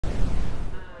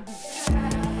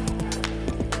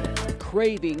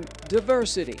craving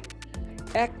diversity,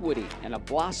 equity, and a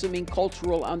blossoming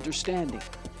cultural understanding,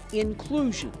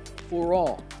 inclusion for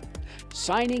all.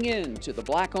 Signing in to the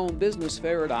Black-Owned Business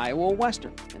Fair at Iowa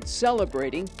Western and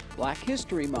celebrating Black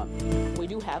History Month. We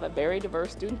do have a very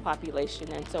diverse student population,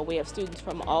 and so we have students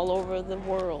from all over the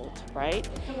world, right?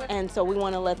 And so we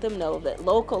want to let them know that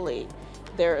locally,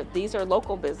 these are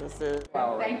local businesses.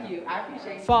 Thank you, I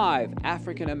appreciate it. 5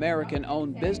 African-American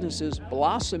owned businesses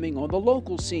blossoming on the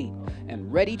local scene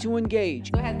and ready to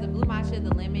engage. So it has the blue matcha,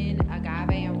 the lemon, agave,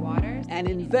 and water. And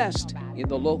invest in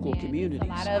the local communities. A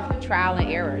lot of trial and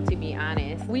error, to be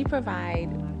honest. We provide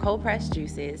cold-pressed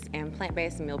juices and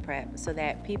plant-based meal prep so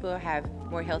that people have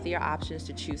more healthier options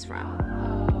to choose from.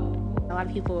 A lot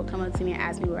of people will come up to me and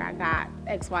ask me where I got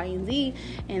X, Y, and Z,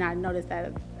 and I noticed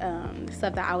that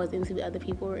stuff that I was into, other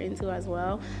people were into as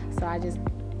well. So I just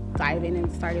dived in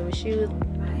and started with shoes.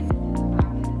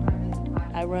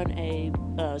 I run a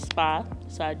spa,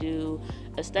 so I do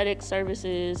aesthetic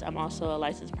services. I'm also a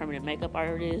licensed permanent makeup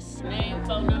artist. Name,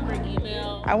 phone number,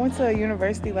 email. I went to a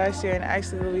university last year in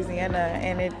actually Louisiana,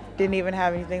 and it didn't even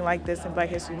have anything like this in Black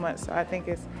History Month, so I think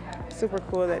it's super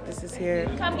cool that this is here.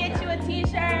 Come get you a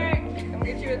t-shirt. Come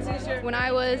get you a t-shirt. When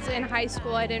I was in high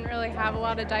school, I didn't really have a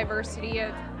lot of diversity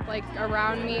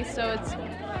around me, so it's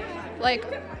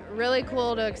really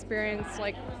cool to experience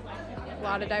a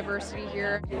lot of diversity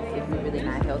here. If you're really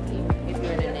not healthy, if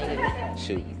you're in a negative.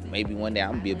 Shoot, maybe one day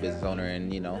I'm gonna be a business owner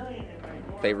and,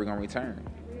 favor gonna return.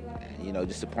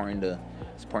 Just supporting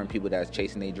people that's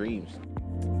chasing their dreams.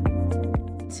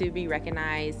 To be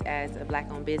recognized as a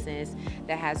Black-owned business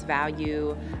that has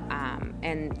value,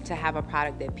 and to have a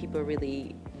product that people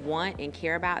really want and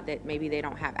care about that maybe they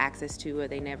don't have access to or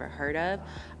they never heard of,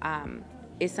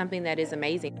 is something that is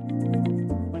amazing.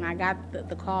 When I got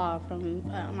the call from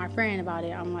my friend about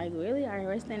it, I'm like, really? Our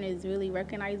Western is really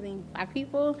recognizing Black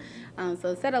people? So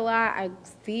it said a lot. I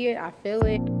see it, I feel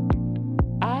it.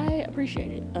 I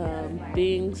appreciate it.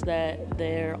 Being that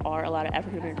there are a lot of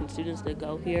African American students that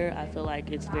go here, I feel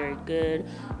like it's very good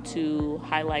to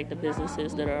highlight the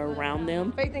businesses that are around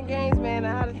them. Faith in games, man.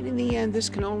 And in the end, this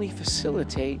can only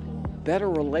facilitate better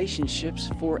relationships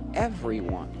for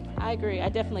everyone. I agree. I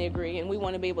definitely agree, and we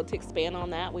want to be able to expand on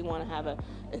that. We want to have a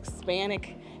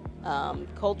Hispanic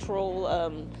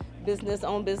cultural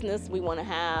business-owned business. We want to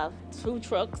have food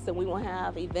trucks, and we want to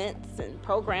have events and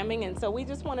programming, and so we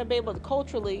just want to be able to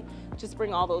culturally just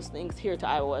bring all those things here to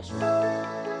Iowa Western.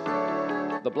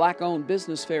 The Black-Owned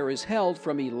Business Fair is held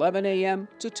from 11 a.m.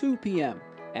 to 2 p.m.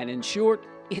 And in short,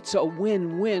 it's a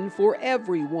win-win for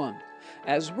everyone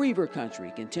as Reaver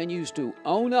Country continues to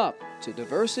own up to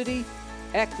diversity,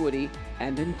 equity,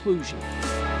 and inclusion.